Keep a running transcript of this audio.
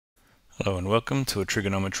Hello and welcome to a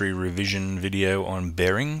trigonometry revision video on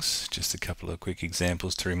bearings. Just a couple of quick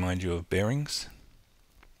examples to remind you of bearings.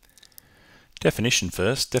 Definition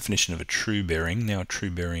first. Definition of a true bearing. Now a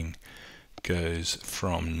true bearing goes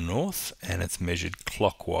from north and it's measured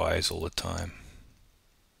clockwise all the time.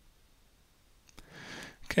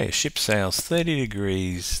 Okay, a ship sails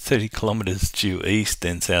 30 kilometers due east,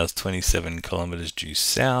 then sails 27 kilometers due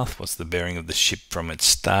south. What's the bearing of the ship from its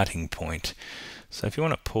starting point? So if you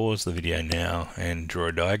want to pause the video now and draw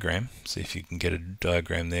a diagram, see if you can get a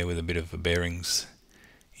diagram there with a bit of a bearings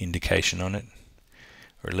indication on it,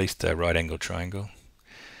 or at least a right angle triangle.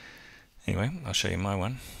 Anyway, I'll show you my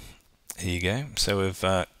one. Here you go. So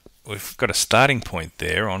we've got a starting point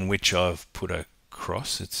there on which I've put a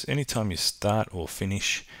cross. It's anytime you start or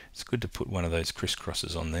finish, it's good to put one of those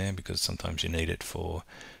crisscrosses on there because sometimes you need it for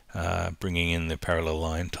bringing in the parallel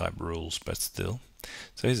line type rules, but still.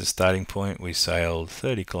 So here's a starting point. We sailed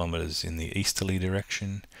 30 kilometers in the easterly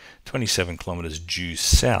direction, 27 kilometers due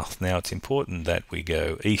south. Now it's important that we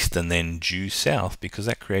go east and then due south because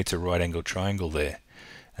that creates a right angle triangle there.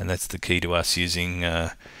 And that's the key to us using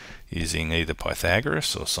either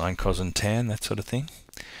Pythagoras or sine, cos and tan, that sort of thing.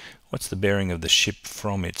 What's the bearing of the ship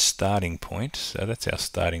from its starting point? So that's our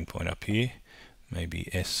starting point up here. Maybe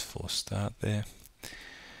S for start there.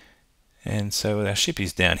 And so our ship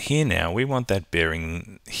is down here now. We want that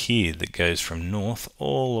bearing here that goes from north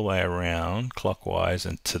all the way around clockwise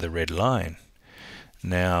and to the red line.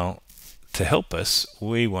 Now, to help us,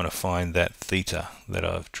 we want to find that theta that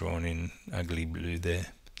I've drawn in ugly blue there.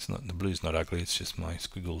 It's not, the blue's not ugly, it's just my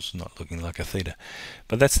squiggles not looking like a theta.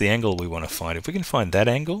 But that's the angle we want to find. If we can find that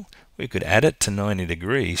angle, we could add it to 90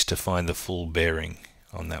 degrees to find the full bearing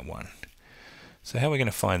on that one. So how are we going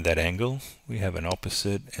to find that angle? We have an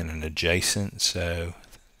opposite and an adjacent, so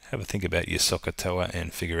have a think about your SOHCAHTOA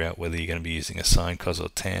and figure out whether you're going to be using a sine, cos or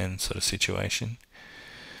tan sort of situation.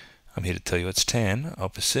 I'm here to tell you it's tan,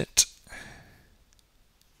 opposite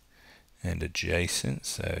and adjacent,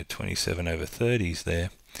 so 27 over 30 is there.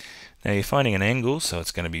 Now you're finding an angle, so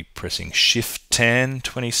it's going to be pressing shift tan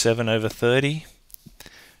 27 over 30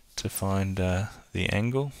 to find the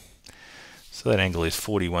angle. So that angle is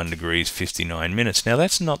 41 degrees 59 minutes. Now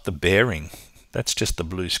that's not the bearing, that's just the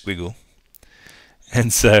blue squiggle.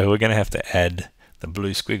 And so we're going to have to add the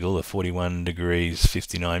blue squiggle, the 41 degrees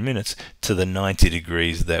 59 minutes, to the 90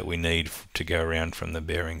 degrees that we need to go around from the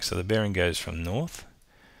bearing. So the bearing goes from north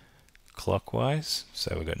clockwise,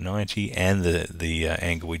 so we've got 90 and the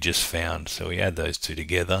angle we just found. So we add those two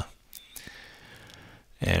together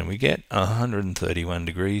and we get 131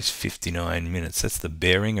 degrees 59 minutes. That's the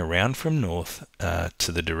bearing around from north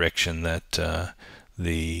to the direction that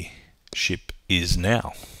the ship is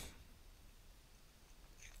now.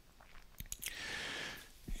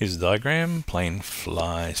 Here's the diagram. Plane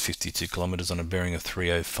flies 52 kilometers on a bearing of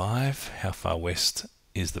 305. How far west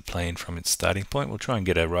is the plane from its starting point? We'll try and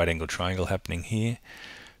get a right angle triangle happening here,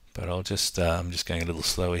 but I'm just going a little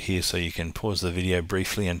slower here so you can pause the video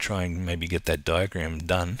briefly and try and maybe get that diagram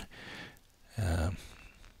done.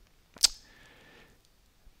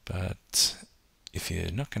 But if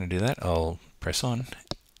you're not going to do that, I'll press on.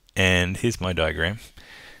 And here's my diagram.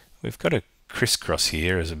 We've got a crisscross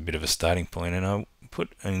here as a bit of a starting point, and I'll put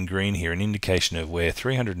in green here an indication of where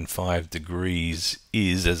 305 degrees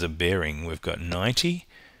is as a bearing. We've got 90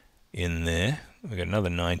 in there. We've got another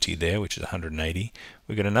 90 there, which is 180.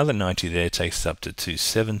 We've got another 90 there, takes us up to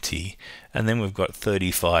 270. And then we've got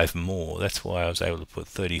 35 more. That's why I was able to put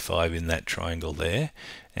 35 in that triangle there.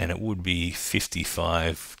 And it would be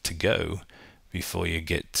 55 to go before you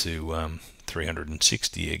get to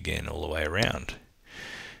 360 again all the way around.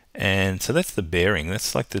 And so that's the bearing.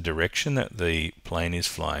 That's like the direction that the plane is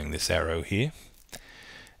flying, this arrow here.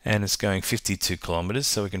 And it's going 52 kilometers,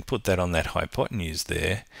 so we can put that on that hypotenuse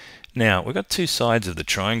there. Now, we've got two sides of the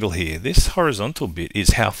triangle here. This horizontal bit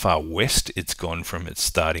is how far west it's gone from its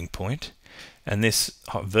starting point. And this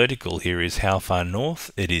vertical here is how far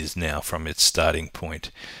north it is now from its starting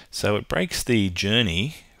point. So it breaks the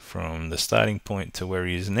journey from the starting point to where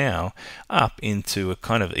he is now up into a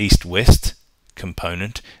kind of east-west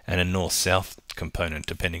component and a north-south component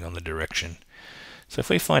depending on the direction. So if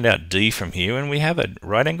we find out D from here, and we have a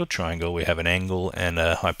right angle triangle, we have an angle and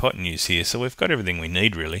a hypotenuse here, so we've got everything we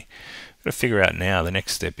need really. We've got to figure out now, the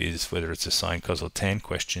next step is whether it's a sine, cos or tan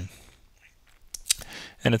question.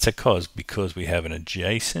 And it's a cos because we have an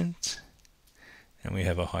adjacent and we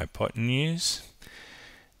have a hypotenuse.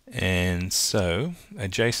 And so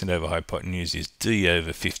adjacent over hypotenuse is D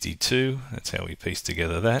over 52. That's how we piece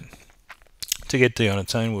together that. To get D on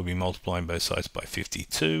its own, we'll be multiplying both sides by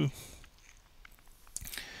 52.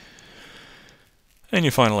 And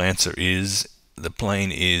your final answer is the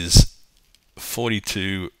plane is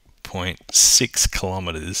 42.6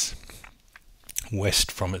 kilometers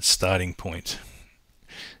west from its starting point.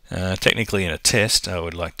 Technically, in a test, I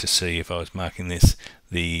would like to see, if I was marking this,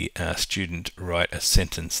 the student write a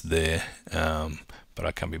sentence there, but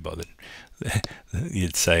I can't be bothered.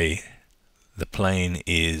 You'd say the plane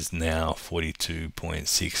is now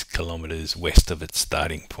 42.6 kilometers west of its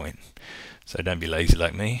starting point. So don't be lazy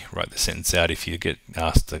like me. Write the sentence out. If you get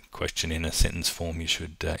asked a question in a sentence form, you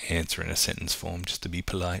should answer in a sentence form, just to be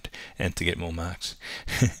polite and to get more marks.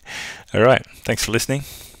 All right. Thanks for listening.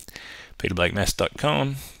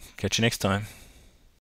 PeterBlakeMaths.com. Catch you next time.